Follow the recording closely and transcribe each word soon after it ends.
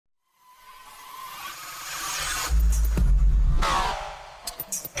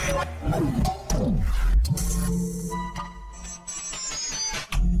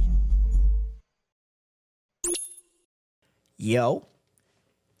Yo,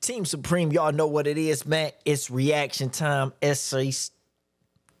 Team Supreme, y'all know what it is, man. It's reaction time. Essay.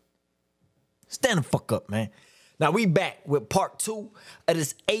 Stand the fuck up, man. Now we back with part 2 of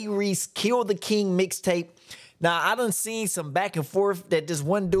this A-Reece Kill the King mixtape. Now I done seen some back and forth that this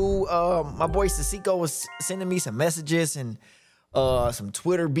one dude, my boy Sasiko, was sending me some messages and some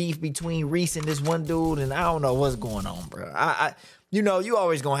Twitter beef between Reece and this one dude, and I don't know what's going on, bro. You know, you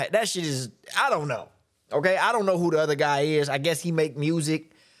always gonna have that shit. I don't know. Okay, I don't know who the other guy is. I guess he make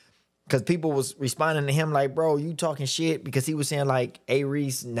music, because people was responding to him like, bro, you talking shit, because he was saying like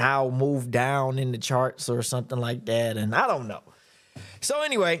A-Reece now moved down in the charts or something like that, and I don't know. So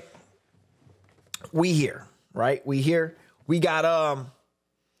anyway, we here, right? We here. We got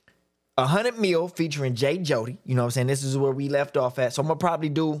 100 Mil featuring Jody. You know what I'm saying? This is where we left off at. So I'm gonna probably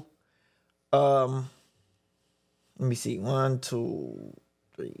do let me see, 1, 2,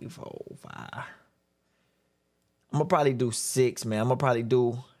 3, 4, 5. I'm gonna probably do 6, man. I'm gonna probably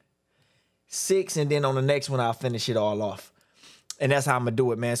do 6, and then on the next one I'll finish it all off. And that's how I'm gonna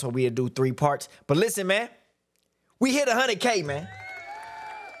do it, man. So we'll do 3 parts. But listen, man, we hit 100K, man.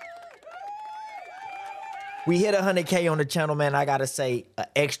 We hit 100K on the channel, man. I gotta say an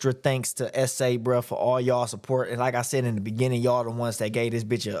extra thanks to SA, bro, for all y'all support. And like I said in the beginning, y'all the ones that gave this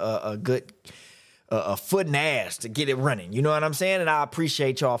bitch a good foot and ass to get it running. You know what I'm saying? And I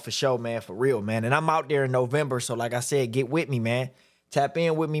appreciate y'all for sure, man, for real, man. And I'm out there in November, so like I said, get with me, man. Tap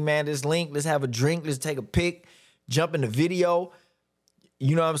in with me, man. This link, let's have a drink, let's take a pic, jump in the video.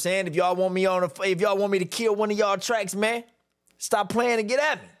 You know what I'm saying? If y'all want me to kill one of y'all tracks, man, stop playing and get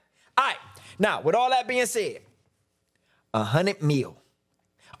at me. All right. Now, with all that being said, 100 Mil.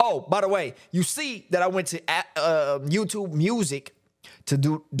 Oh, by the way, you see that I went to YouTube Music to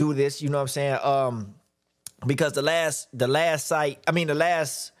do this, you know what I'm saying? Because the last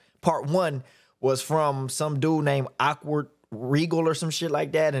part 1 was from some dude named Awkward Regal or some shit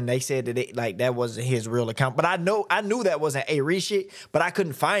like that, and they said that that wasn't his real account. But I knew that wasn't A-Reece shit, but I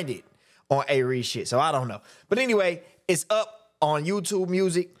couldn't find it on A-Reece shit, so I don't know. But anyway, it's up on YouTube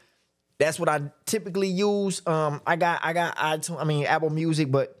Music. That's what I typically use. I got Apple Music,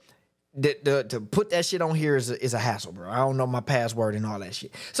 but to put that shit on here is a hassle, bro. I don't know my password and all that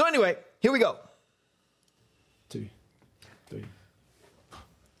shit. So anyway, here we go. 2, 3.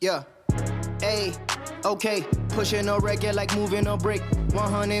 Yeah. Hey, okay. Pushing a record like moving a brick.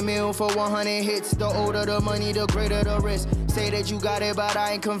 100 mil for 100 hits. The older the money, the greater the risk. Say that you got it, but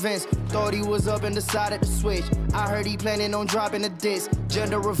I ain't convinced. Thought he was up and decided to switch. I heard he planning on dropping the disc.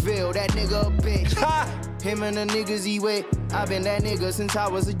 Gender reveal, that nigga a bitch. Him and the niggas he with. I been that nigga since I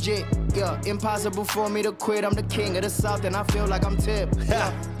was a jit. Yeah, impossible for me to quit. I'm the king of the South and I feel like I'm tipped.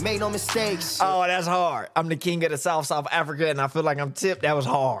 Yeah, made no mistakes. Oh, that's hard. I'm the king of the South Africa and I feel like I'm tipped. That was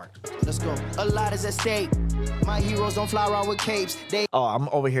hard. Let's go. A lot is at stake. My heroes don't fly around with capes. Oh, I'm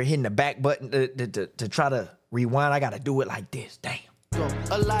over here hitting the back button to try to rewind. I gotta do it like this. Damn.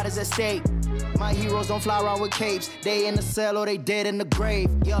 A lot is at stake. My heroes don't fly around with capes. They in the cell or they dead in the grave.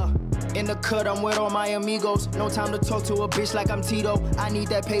 Yeah. In the cut, I'm with all my amigos. No time to talk to a bitch like I'm Tito. I need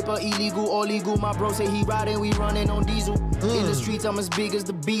that paper, illegal or legal. My bro say he riding, we running on diesel. In the streets, I'm as big as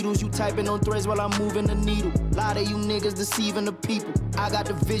the Beatles. You typing on threads while I'm moving the needle. Lot of you niggas deceiving the people. I got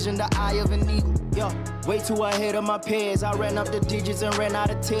the vision, the eye of an eagle. Yo, way too ahead of my peers. I ran up the digits and ran out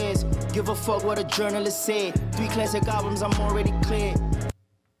of tears. Give a fuck what a journalist said. 3 classic albums, I'm already clear.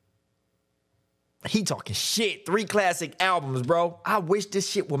 He talking shit. 3 classic albums, bro. I wish this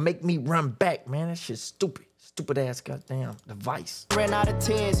shit would make me run back, man. That shit's stupid. Stupid ass goddamn device. Ran out of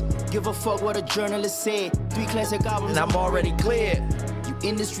tears. Give a fuck what a journalist said. 3 classic albums. And I'm already cleared. You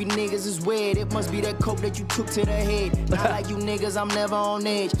industry niggas is weird. It must be that coke that you took to the head. Not like you niggas, I'm never on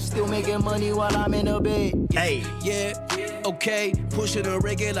edge. Still making money while I'm in the bed. Hey. Yeah. Okay, pushing a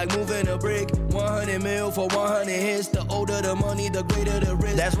record like moving a brick. 100 mil for 100 hits. The older the money, the greater the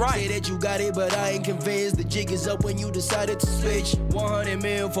risk. That's right. Say that you got it, but I ain't convinced. The jig is up when you decided to switch. 100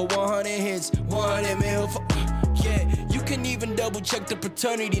 mil for 100 hits. 100 mil for... Yeah, you can even double check the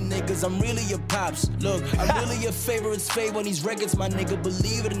paternity, niggas. I'm really your pops. Look, I'm really your favorite's fave on these records, my nigga.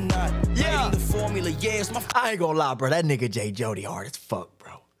 Believe it or not. Yeah. Writing the formula, yeah, it's my... I ain't gonna lie, bro. That nigga Jody hard as fuck,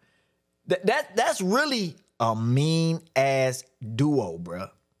 bro. That's really a mean ass duo, bro.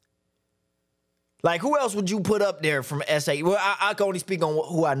 Like, who else would you put up there from SA? Well, I can only speak on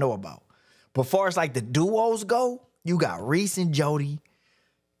who I know about. But far as like the duos go, you got Reece and Jody.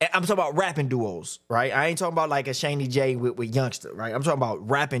 I'm talking about rapping duos, right? I ain't talking about like a Shaney J with Youngster, right? I'm talking about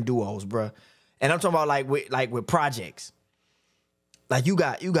rapping duos, bro. And I'm talking about like with projects. Like you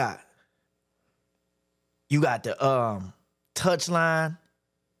got the Touchline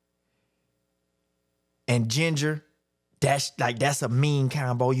and Ginger. that's a mean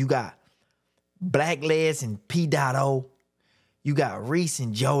combo. You got Blxckie and P.O. You got Reece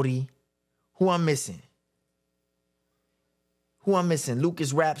and Jody. Who I'm missing?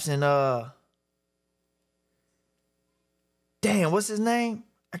 Lucas Raps and damn, what's his name?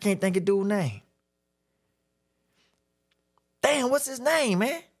 I can't think of dude's name. Damn, what's his name,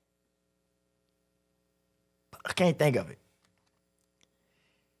 man? I can't think of it.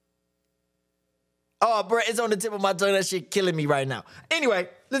 Oh, bro, it's on the tip of my tongue. That shit killing me right now. Anyway,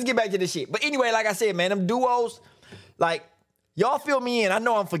 let's get back to this shit. But anyway, like I said, man, them duos, like, y'all fill me in. I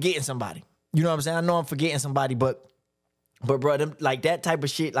know I'm forgetting somebody. You know what I'm saying? I know I'm forgetting somebody, but bro, them, like that type of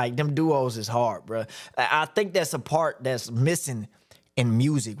shit, like them duos is hard, bro. I think that's a part that's missing in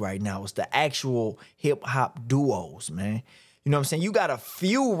music right now. It's the actual hip hop duos, man. You know what I'm saying? You got a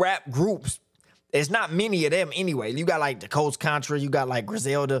few rap groups. There's not many of them anyway. You got like the Coast Contra, you got like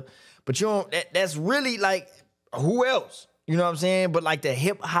Griselda, but you don't. That's really like who else? You know what I'm saying? But like the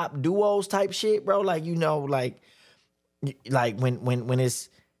hip hop duos type shit, bro. Like you know, like when it's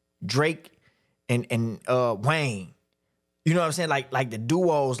Drake and Wayne. You know what I'm saying? Like the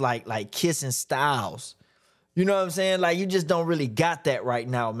duos, like Kiss and Styles. You know what I'm saying? Like you just don't really got that right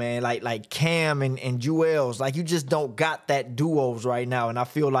now, man. Like Cam and Jewels. Like you just don't got that duos right now. And I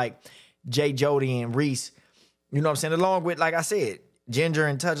feel like Jody and Reece, you know what I'm saying? Along with, like I said, Ginger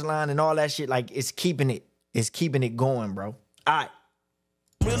and Touchline and all that shit, like it's keeping it going, bro. All right.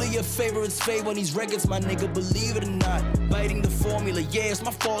 Really your favorite's fade on these records, my nigga, believe it or not. Biting the formula, yeah, it's my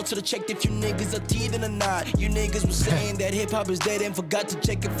fault. Should've checked if you niggas are teething or not. You niggas was saying that hip-hop is dead and forgot to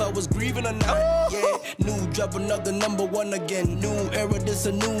check if I was grieving or not. Yeah, new drop another #1 again. New era, this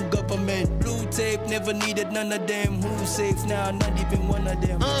a new government. Blue tape, never needed none of them. Who's safe now? Not even one of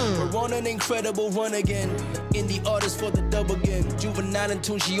them. We're on an incredible run again. Indie artist for the dub again. Juvenile and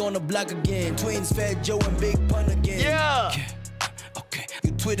Tunchi on the block again. Twins, Fat Joe and Big Pun again. Yeah. Okay,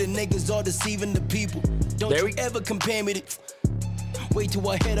 you Twitter niggas are deceiving the people. Don't you ever compare me to... Way too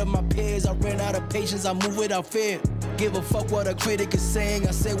ahead of my peers. I ran out of patience, I move without fear. Give a fuck what a critic is saying.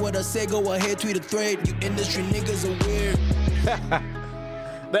 I say what I say, go ahead, tweet a thread. You industry niggas are weird.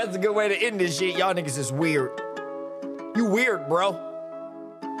 That's a good way to end this shit. Y'all niggas is weird. You weird, bro.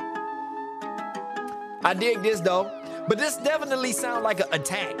 I dig this, though. But this definitely sounds like an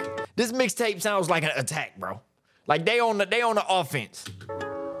attack. This mixtape sounds like an attack, bro. Like they on the offense.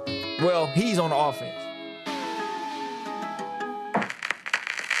 Well, he's on the offense.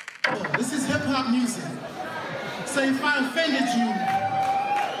 This is hip hop music. So if I offended you,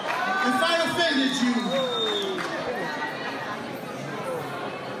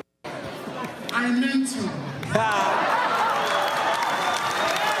 I meant to. I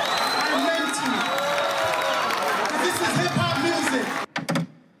meant to. This is hip hop music.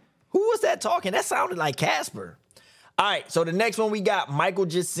 Who was that talking? That sounded like Casper. All right, so the next one we got, Michael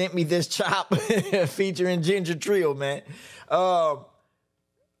just sent me this chop featuring Ginger Trill, man.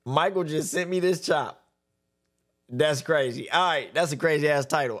 Michael just sent me this chop. That's crazy. All right, that's a crazy ass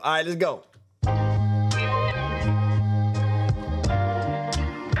title. All right, let's go.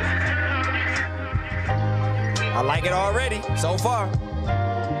 I like it already so far.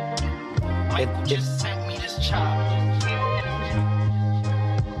 Michael just sent me this chop.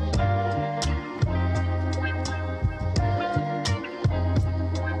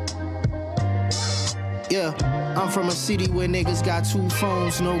 Yeah, I'm from a city where niggas got 2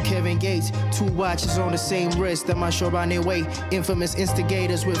 phones, no Kevin Gates, 2 watches on the same wrist that might show on their way. Infamous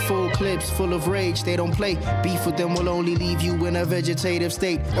instigators with full clips, full of rage, they don't play. Beef with them will only leave you in a vegetative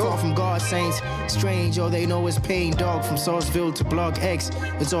state. Far from God saints, strange, all they know is pain. Dog from Sourceville to Block X,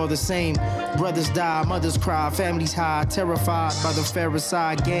 it's all the same. Brothers die, mothers cry, families high, terrified by the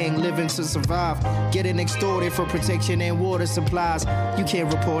Pharisee gang living to survive. Getting extorted for protection and water supplies. You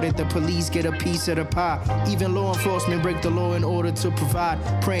can't report it, the police get a piece of the pie. Even law enforcement break the law in order to provide.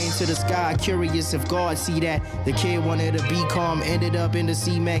 Praying to the sky, curious if God see that. The kid wanted to be calm, ended up in the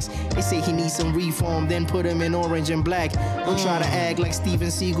C-Max. They say he needs some reform, then put him in orange and black. Don't try to act like Steven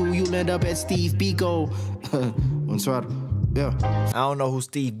Seagal, you'll end up at Steve Biko. Don't try to, yeah. I don't know who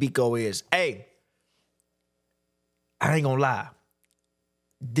Steve Biko is. Hey, I ain't gonna lie.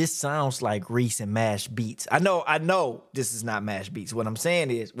 This sounds like Reece and Mash Beats. I know this is not Mash Beats. What I'm saying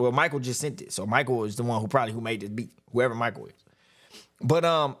is, well, Michael just sent it. So Michael is the one who made this beat, whoever Michael is. But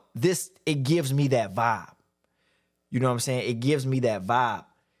it gives me that vibe. You know what I'm saying? It gives me that vibe.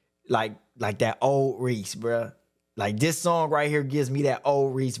 Like that old Reece, bruh. Like this song right here gives me that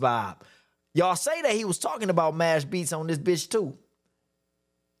old Reece vibe. Y'all say that he was talking about Mash Beats on this bitch too.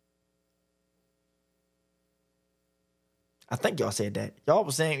 I think y'all said that. Y'all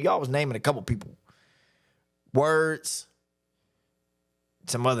was naming a couple people. Words.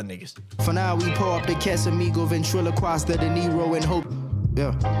 some other niggas. For now, we pour up the Casamigo, ventriloquista, De Niro, and hope.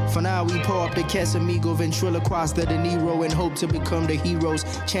 Yeah. For now, we pour up the Casamigo, ventriloquista, De Niro, and hope to become the heroes,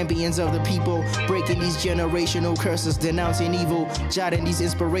 champions of the people, breaking these generational curses, denouncing evil, jotting these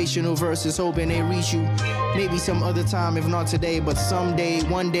inspirational verses, hoping they reach you. Maybe some other time, if not today, but someday,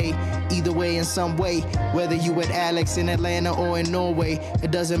 one day, either way, in some way. Whether you with Alex in Atlanta or in Norway,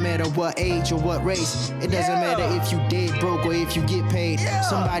 it doesn't matter what age or what race. It doesn't matter if you dead broke or if you get paid.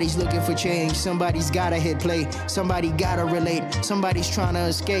 Somebody's looking for change. Somebody's gotta hit play. Somebody gotta relate. Somebody's trying to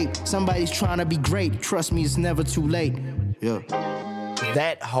escape. Somebody's trying to be great. Trust me, it's never too late. Yeah.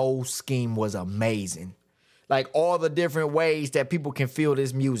 That whole scheme was amazing. Like all the different ways that people can feel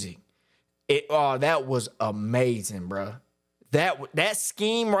this music. That was amazing, bro. That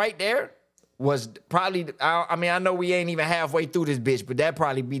scheme right there was probably, I mean, I know we ain't even halfway through this bitch, but that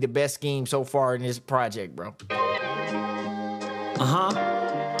probably be the best scheme so far in this project, bro.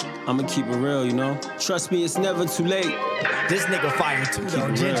 I'ma keep it real, you know? Trust me, it's never too late. This nigga fire too,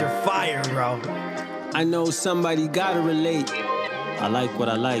 though. Ginger fire, bro. I know somebody gotta relate. I like what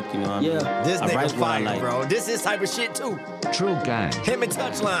I like, you know what I mean? Yeah. This nigga write fire, like. bro. This is type of shit, too. Trill gang. Him and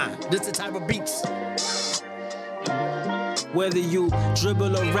Touchline. This the type of beats. Whether you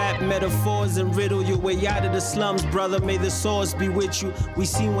dribble or rap metaphors and riddle your way out of the slums, brother, may the source be with you. We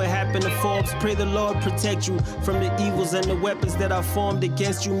seen what happened to Forbes. Pray the Lord protect you from the evils and the weapons that are formed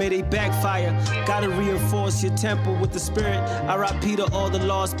against you. May they backfire. Gotta reinforce your temple with the spirit. R.I.P. to all the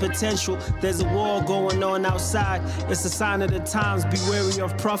lost potential. There's a war going on outside. It's a sign of the times. Be wary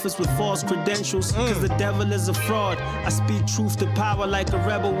of prophets with false credentials, cause the devil is a fraud. I speak truth to power like a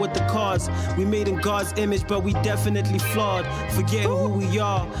rebel with the cards. We made in God's image, but we definitely flawed. Forgetting who we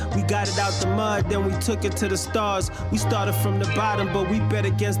are, we got it out the mud, then we took it to the stars. We started from the bottom, but we bet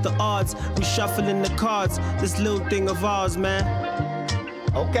against the odds. We shuffling the cards, this little thing of ours, man.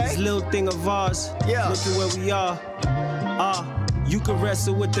 Okay. This little thing of ours. Yeah. Look at where we are. You can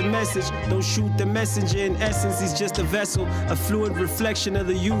wrestle with the message. Don't shoot the messenger. In essence, he's just a vessel, a fluid reflection of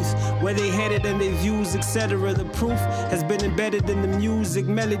the youth, where they headed and their views, etc. The proof has been embedded in the music,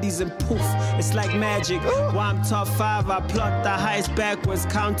 melodies, and poof. It's like magic. While I'm top 5, I pluck the highest backwards,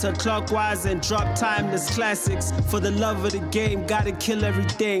 counterclockwise, and drop timeless classics. For the love of the game, gotta kill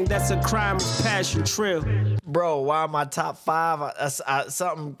everything. That's a crime of passion. Trill. Bro, why am I top 5?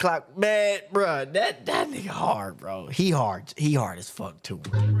 Something clock, man, bro. That nigga hard, bro. He hard as fuck too.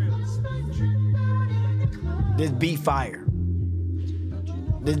 This beat fire.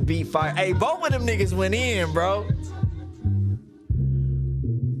 This beat fire. Hey, both of them niggas went in, bro.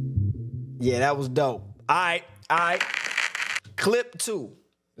 Yeah, that was dope. All right. Clip 2.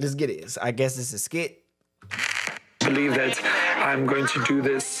 Let's get it. I guess it's a skit. Believe that I'm going to do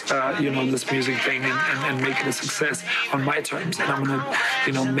this, this music thing and make it a success on my terms, and I'm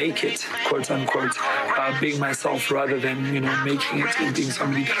gonna, make it, quote unquote, being myself rather than, making it and being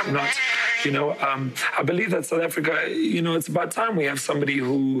somebody that I'm not. I believe that South Africa, it's about time we have somebody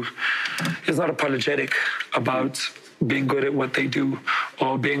who is not apologetic about being good at what they do,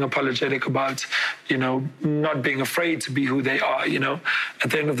 or being apologetic about, not being afraid to be who they are,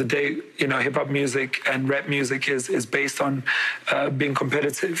 At the end of the day, hip-hop music and rap music is based on being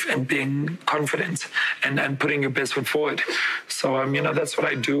competitive and being confident and putting your best foot forward. So, that's what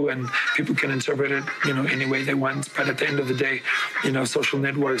I do, and people can interpret it, any way they want. But at the end of the day, social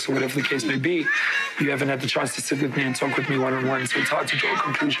networks or whatever the case may be, you haven't had the chance to sit with me and talk with me one-on-one, so it's hard to draw a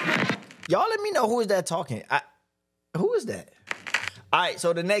conclusion. Y'all let me know who is that talking. Who is that? All right,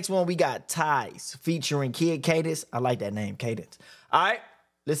 so the next one we got Ties featuring Kid Cadence. I like that name, Cadence. All right,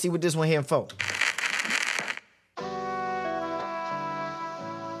 let's see what this one here for.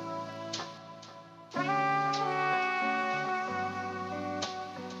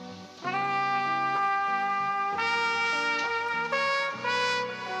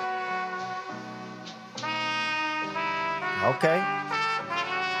 Okay.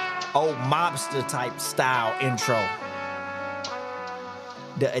 Old mobster type style intro.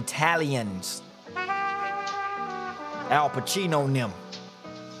 The Italians. Al Pacino and them.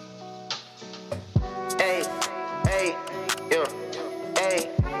 Hey, yeah, hey,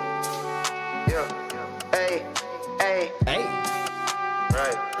 yeah, hey.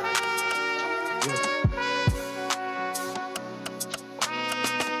 Right.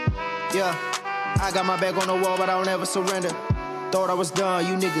 Yeah, I got my back on the wall, but I don't ever surrender. Thought I was done,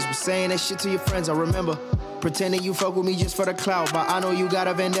 you niggas was saying that shit to your friends, I remember. Pretending you fuck with me just for the clout, but I know you got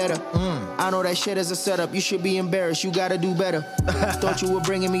a vendetta. I know that shit is a setup, you should be embarrassed, you gotta do better. Thought you were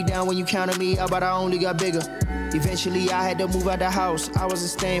bringing me down when you counted me out, but I only got bigger. Eventually I had to move out the house, I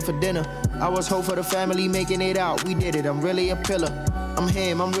wasn't staying for dinner. I was hope for the family making it out, we did it, I'm really a pillar. I'm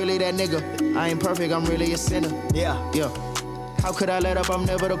him, I'm really that nigga. I ain't perfect, I'm really a sinner. Yeah. How could I let up? I'm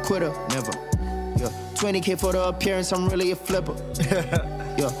never the quitter. Never. 20K for the appearance, I'm really a flipper.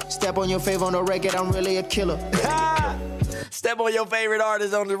 Step on your favor on the record, I'm really a killer. Step on your favorite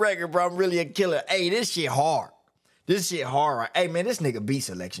artist on the record, bro. I'm really a killer. Hey, this shit hard. This shit hard, right? Hey, man, this nigga beat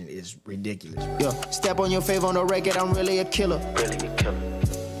selection is ridiculous, bro. Step on your favor on the record, I'm really a killer. Really a killer.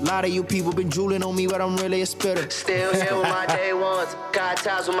 A lot of you people been drooling on me, but I'm really a spitter. Still here with my day ones, got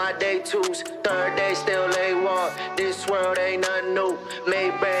ties with my day twos. Third day still A1. This world ain't nothing new.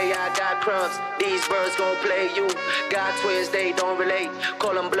 Mayberry, I got crumbs. These birds gon' play you. Got twins, they don't relate.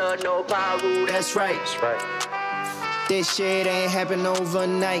 Call them blood, no power. That's right. That's right. This shit ain't happen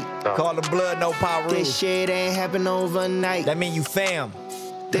overnight. Call them blood, no power. This shit ain't happen overnight. That mean you fam.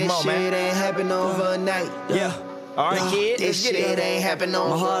 This shit man. ain't happen overnight. Yeah. All right, kid, this shit ain't happen on.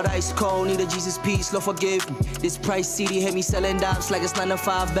 My heart ice cold, need a Jesus peace, Lord forgive me. This price CD had me selling dimes like it's 9 to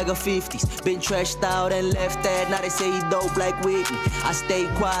 5 bag of 50s. Been trashed out and left that, now they say he's dope like Whitney. I stay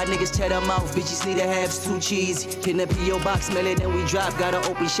quiet, niggas check them out, bitches need a halves too cheesy. Pin the P.O. box, mail it, then we drop. Got an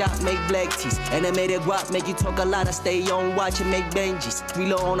open shop, make black tees. And I made it guap, make you talk a lot. I stay on watch and make Benjis.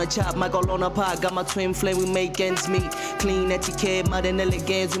 Reload on a chop, Michael on a pot. Got my twin flame, we make ends meet. Clean etiquette, modern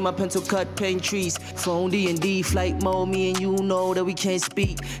elegance with my pencil cut paint trees. Phone D&D, flight mode, me and you know that we can't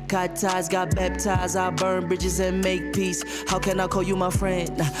speak. Got ties, got baptized, I burn bridges and make peace. How can I call you my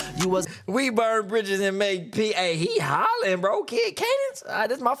friend? You was. We burn bridges and make peace. Hey, he hollering, bro. Kid Cadence.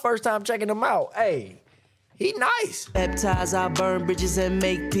 This is my first time checking him out. Hey, he nice. Baptized, I burn bridges and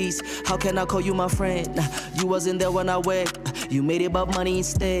make peace. How can I call you my friend? You wasn't there when I wed. You made it about money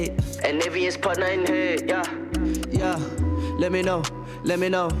instead. And Nivian's partner in head, yeah. Let me know, let me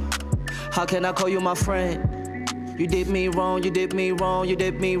know. How can I call you my friend? You did me wrong, you did me wrong, you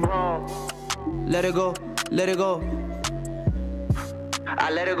did me wrong. Let it go, let it go. I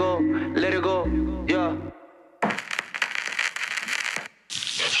let it go, yeah.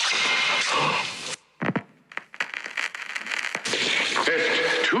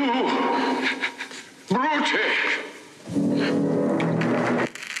 It's too brutal.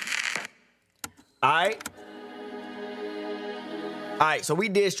 All right, so we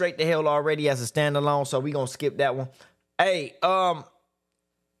did Straight to Hell already as a standalone, so we gonna skip that one. Hey,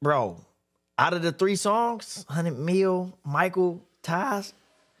 bro, out of the 3 songs, 100 Mil, Michael, Ties,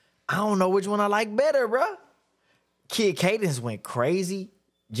 I don't know which one I like better, bro. Kid Cadence went crazy.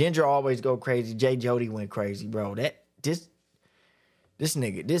 Ginger always go crazy. Jody went crazy, bro. This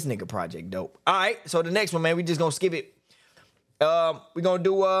nigga project dope. All right, so the next one, man, we just gonna skip it. We gonna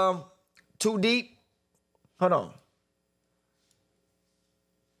do Too Deep. Hold on.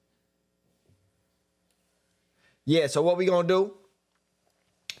 Yeah, so what we gonna do?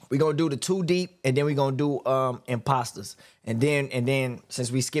 We gonna do the Too Deep, and then we gonna do Imposters, and then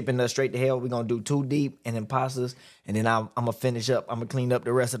since we skipping the Straight to Hell, we gonna do Too Deep and Imposters, and then I'm gonna finish up. I'm gonna clean up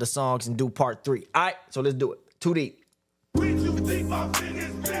the rest of the songs and do part 3. All right, so let's do it. Too Deep.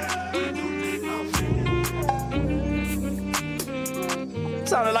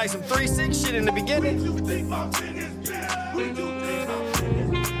 Sounded like some 3-6 shit in the beginning.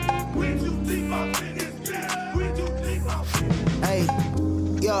 Hey,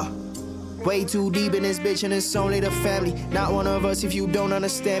 yeah. Way too deep in this bitch and it's only the family. Not one of us if you don't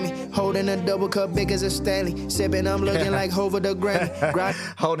understand me. Holding a double cup big as a Stanley. Sipping, I'm looking like Hova the Grammy.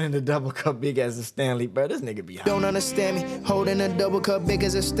 Holding the double cup big as a Stanley. Bro, this nigga be high. Don't understand me. Holding a double cup big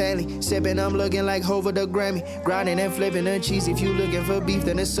as a Stanley. Sipping, I'm looking like Hova the Grammy. Grinding and flipping the cheese. If you looking for beef,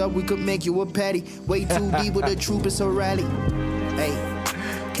 then it's up. We could make you a patty. Way too deep with the troop, it's a rally. Hey.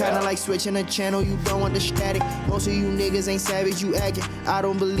 Kinda like switching a channel, you don't want the static. Most of you niggas ain't savage, you acting. I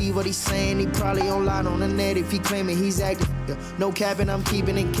don't believe what he's saying, he probably online on the net if he claiming he's active. Yeah, no capping, I'm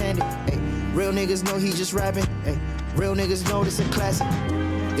keeping it candid. Hey, real niggas know he just rapping. Hey, real niggas know this a classic.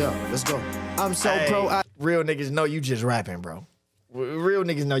 Yeah, let's go. I'm so pro. Real niggas know you just rapping, bro. Real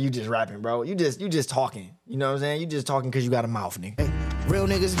niggas know you just rapping, bro. You just talking. You know what I'm saying? You just talking because you got a mouth, nigga. Hey, real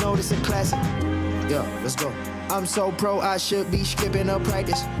niggas know this a classic. Yeah, let's go. I'm so pro, I should be skipping a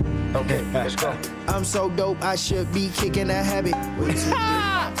practice. Okay, let's go. I'm so dope, I should be kicking a habit.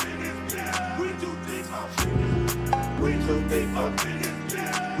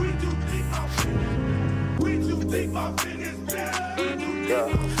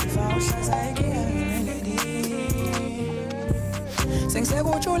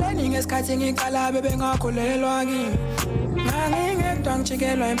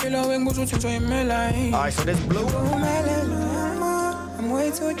 Alright, so this Blue.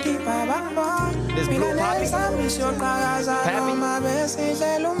 way too deep, This Blue Poppy.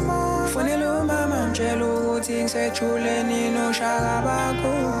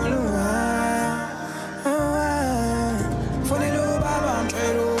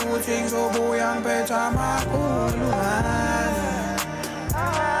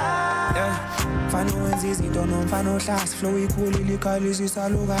 Fano is easy, don't know fano class. Flow equal, lyrical is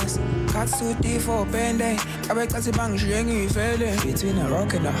salugas. Cuts too deep for bende. I bet that's a bang, jengy fele. Between a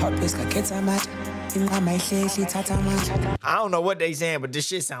rock and a hot place, like it's a match. I don't know what they saying, but this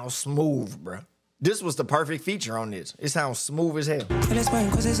shit sounds smooth, bro. This was the perfect feature on this. It sounds smooth as hell.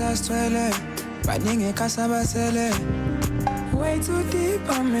 Way too deep,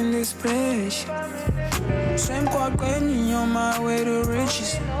 I'm in this place. Same quad going on my way to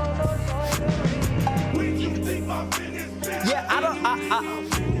riches. Yeah,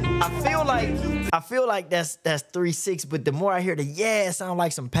 I feel like that's 3-6, but the more I hear the it sound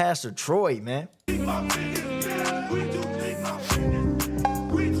like some Pastor Troy, man.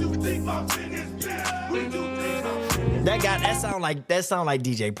 That sound like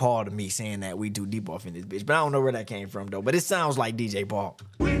DJ Paul to me, saying that we too deep off in this bitch. But I don't know where that came from though. But it sounds like DJ Paul.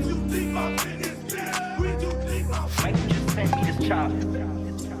 Mike just sent me this chop.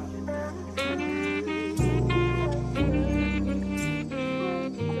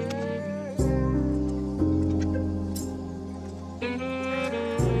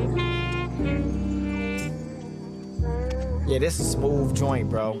 Yeah, this is a smooth joint,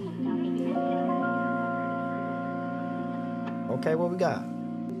 bro. Okay, what we got?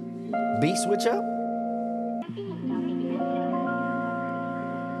 Beat switch up?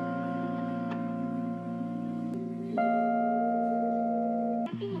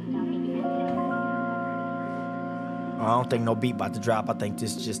 I don't think no beat about to drop. I think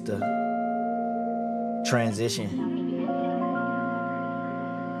this is just a transition.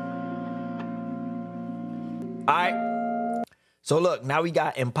 All right. So look, now we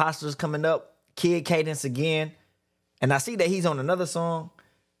got Imposters coming up. Kid Cadence again. And I see that he's on another song.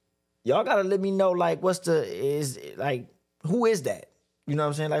 Y'all gotta let me know, like, who is that? You know what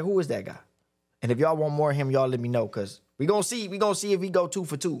I'm saying? Like, who is that guy? And if y'all want more of him, y'all let me know, cause we gonna see if he go 2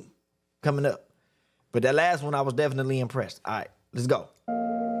 for 2 coming up. But that last one, I was definitely impressed. All right, let's go.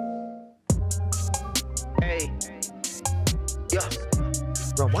 Hey, yeah.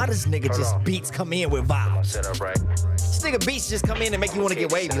 Bro, why does nigga just beats come in with vibes? Set up right. This nigga beats just come in and make you want to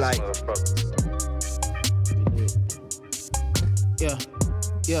get wavy, like.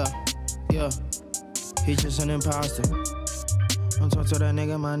 Yeah. He just an imposter. Don't talk to that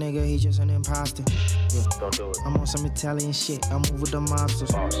nigga, my nigga, he just an imposter. Yeah. Don't do it. I'm on some Italian shit. I move with the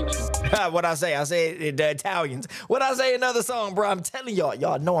monsters. What I say? I say the Italians. What I say another song, bro? I'm telling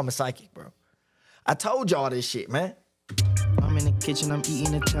y'all know I'm a psychic, bro. I told y'all this shit, man. I'm in the kitchen, I'm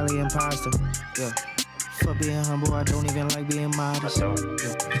eating Italian pasta. Yeah. For being humble, I don't even like being modest. Yeah.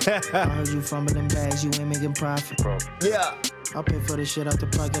 I heard you fumbling bags, you ain't making profit. Yeah. I'll pay for the shit out the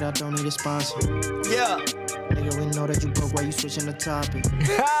pocket, I don't need a sponsor. Yeah. Nigga, we know that you broke while you switching the topic.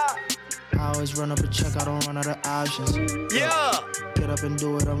 I always run up a check, I don't run out of options. Yeah. Get up and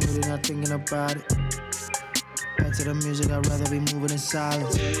do it, I'm really not thinking about it. Back to the music, I'd rather be moving in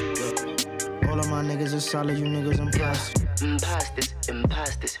silence. All of my niggas are solid, you niggas imposters.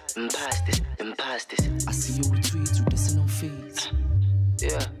 Imposters. I see you retweet, you dissing on feeds.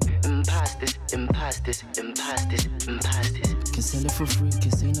 Yeah. Imposters. Can sell it for free,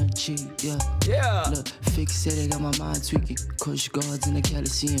 cause ain't nothing cheap, Yeah. Look, fix it, I got my mind tweaking. Kush guards in the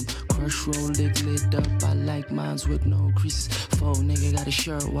Coliseum. Crush roll, lit up. I like mines with no creases. Faux nigga got a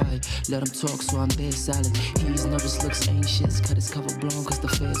shirt wide. Let him talk, so I'm dead silent. He's nervous, looks anxious. Cut his cover blown, cause the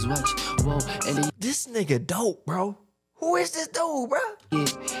feds watch. Whoa, Elliot. This nigga dope, bro. Who is this dude, bro? Yeah,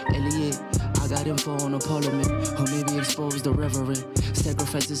 Elliot. I got info on the parliament, or maybe expose the reverend.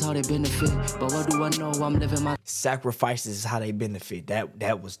 Sacrifice is how they benefit, but what do I know? I'm living my sacrifices is how they benefit.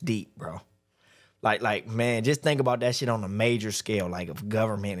 That was deep, bro. Like man, just think about that shit on a major scale, like of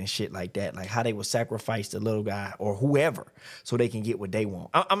government and shit like that. Like how they would sacrifice the little guy or whoever so they can get what they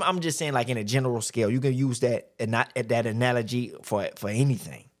want. I'm just saying, like in a general scale, you can use that and not that analogy for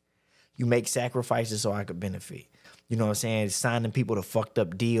anything. You make sacrifices so I could benefit. You know what I'm saying? Signing people to fucked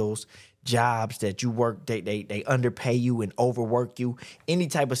up deals, jobs that you work, they underpay you and overwork you, any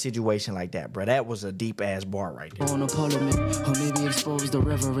type of situation like that, bro. That was a deep ass bar right there. On a parliament, or maybe expose the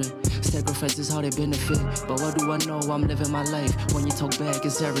reverend. Sacrifice is how they benefit. But what do I know? I'm living my life. When you talk back,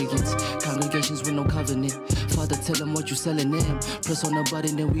 it's arrogance. Congregations with no covenant. Father, tell them what you selling them. Press on the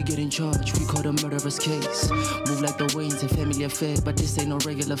button, then we get in charge. We call the murderous case. Move like the Waynes and family affair, but this ain't no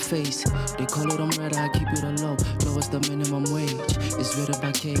regular face. They call it umbrella, I keep it a low. Lowest the minimum wage. It's rated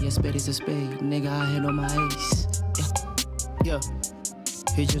by K, yes, bet it's a spade. Nigga, I handle my ace. Yeah,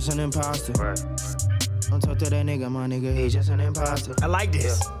 he just an imposter. Don't talk to that nigga, my nigga, he just an imposter. I like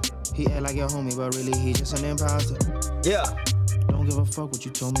this. He act like your homie, but really he just an imposter. Yeah. Don't give a fuck what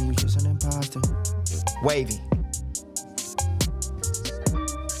you told me, you just an imposter. Wavy.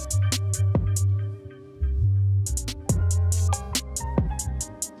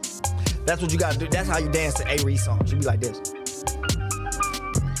 That's what you gotta do. That's how you dance to A-Reece songs. You be like this.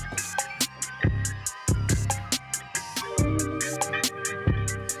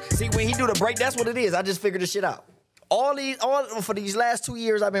 See, when he do the break, that's what it is. I just figured this shit out. For these last 2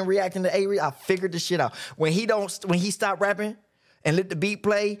 years, I've been reacting to A-Reece. I figured this shit out. When he stop rapping and let the beat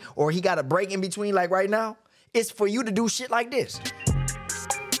play, or he got a break in between, like right now, it's for you to do shit like this.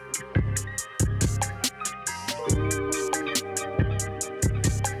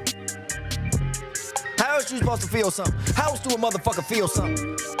 How else you supposed to feel something? How else do a motherfucker feel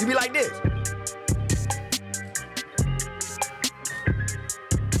something? You be like this.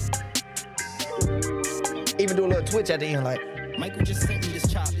 Even do a little twitch at the end, like. Michael just sent me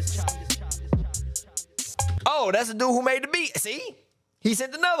this chop. Oh, that's the dude who made the beat. See? He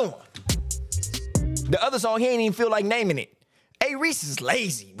sent another one. The other song, he ain't even feel like naming it. A-Reece is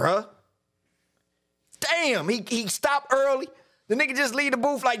lazy, bruh. Damn, he stopped early. The nigga just leave the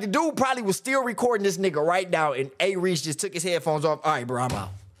booth. Like, the dude probably was still recording this nigga right now, and A-Reece just took his headphones off. All right, bro, I'm out.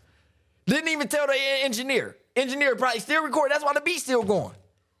 Didn't even tell the engineer. Engineer probably still recording. That's why the beat's still going.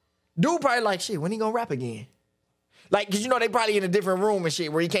 Dude probably like, shit, when he gonna rap again? Like, cause you know they probably in a different room and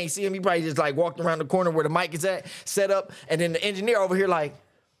shit where you can't see him. He probably just like walked around the corner where the mic is at, set up, and then the engineer over here like,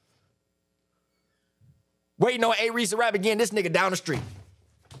 waiting on A-Reece to rap again. This nigga down the street.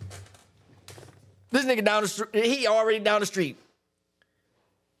 This nigga down the street. He already down the street.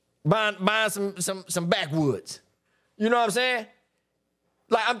 Buying some backwoods. You know what I'm saying?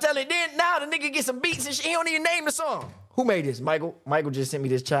 Like, I'm telling you, then now the nigga get some beats and shit. He don't even name the song. Who made this? Michael. Michael just sent me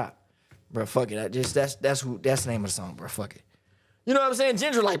this chop. Bro, fuck it. That's the name of the song, bro. Fuck it. You know what I'm saying?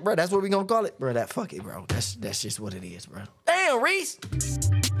 Ginger like, bro, that's what we gonna call it? Bro, fuck it, bro. That's just what it is, bro. Damn, Reece.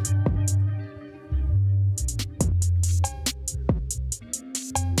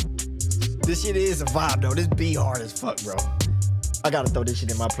 This shit is a vibe, though. This beat hard as fuck, bro. I gotta throw this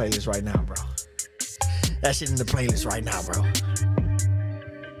shit in my playlist right now, bro. That shit in the playlist right now, bro.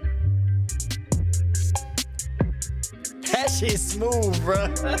 That shit smooth, bro.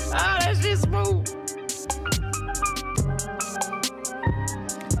 That shit smooth.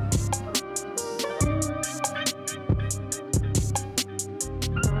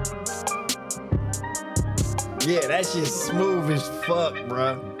 Yeah, that shit smooth as fuck,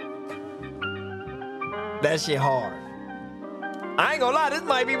 bro. That shit hard. I ain't gonna lie, this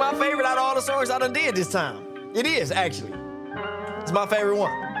might be my favorite out of all the songs I done did this time. It is, actually. It's my favorite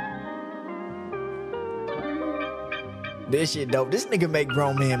one. This shit dope. This nigga make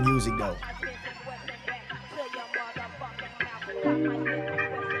grown man music, though.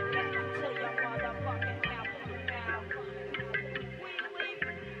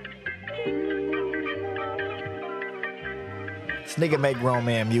 This nigga make grown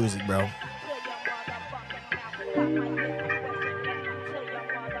man music, bro.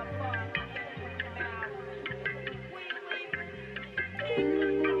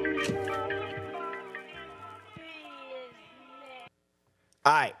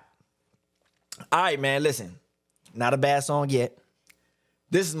 All right, man, listen. Not a bad song yet.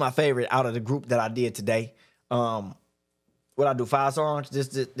 This is my favorite out of the group that I did today. What I do, 5 songs?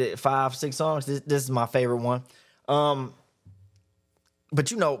 This 5, 6 songs? This is my favorite one.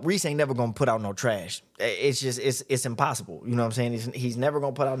 But you know, Reece ain't never gonna put out no trash. It's impossible. You know what I'm saying? He's never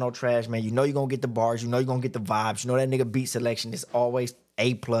gonna put out no trash, man. You know you're gonna get the bars. You know you're gonna get the vibes. You know that nigga beat selection is always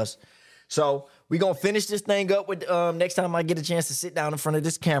A+. So we gonna finish this thing up with next time I get a chance to sit down in front of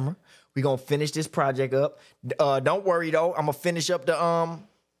this camera. We gonna finish this project up. Don't worry though, I'm gonna finish up the I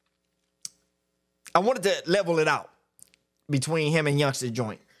wanted to level it out between him and Youngster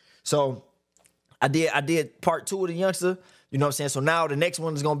joint. So I did part 2 of the Youngster. You know what I'm saying? So now the next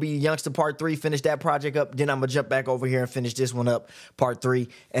one is gonna be Youngster part 3. Finish that project up. Then I'm gonna jump back over here and finish this one up, part 3.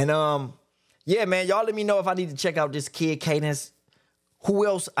 And yeah, man, y'all let me know if I need to check out this Kid Cadence Who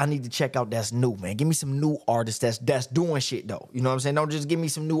else I need to check out that's new, man? Give me some new artists that's doing shit, though. You know what I'm saying? Don't just give me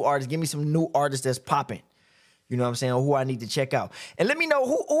some new artists. Give me some new artists that's popping. You know what I'm saying? Who I need to check out. And let me know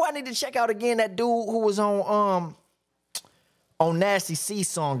who I need to check out again. That dude who was on Nasty C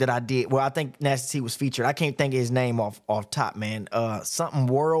song that I did. Well, I think Nasty C was featured. I can't think of his name off top, man. Something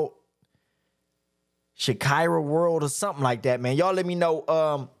World. Shakira World or something like that, man. Y'all let me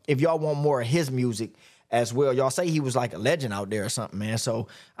know if y'all want more of his music as well. Y'all say he was like a legend out there or something, man. So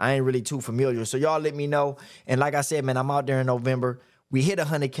I ain't really too familiar. So y'all let me know. And like I said, man, I'm out there in November. We hit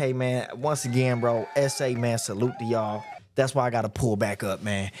 100K, man. Once again, bro, SA, man, salute to y'all. That's why I got to pull back up,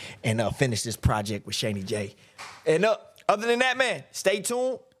 man, and finish this project with Shani J. And other than that, man, stay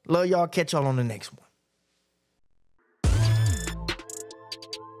tuned. Love y'all. Catch y'all on the next one.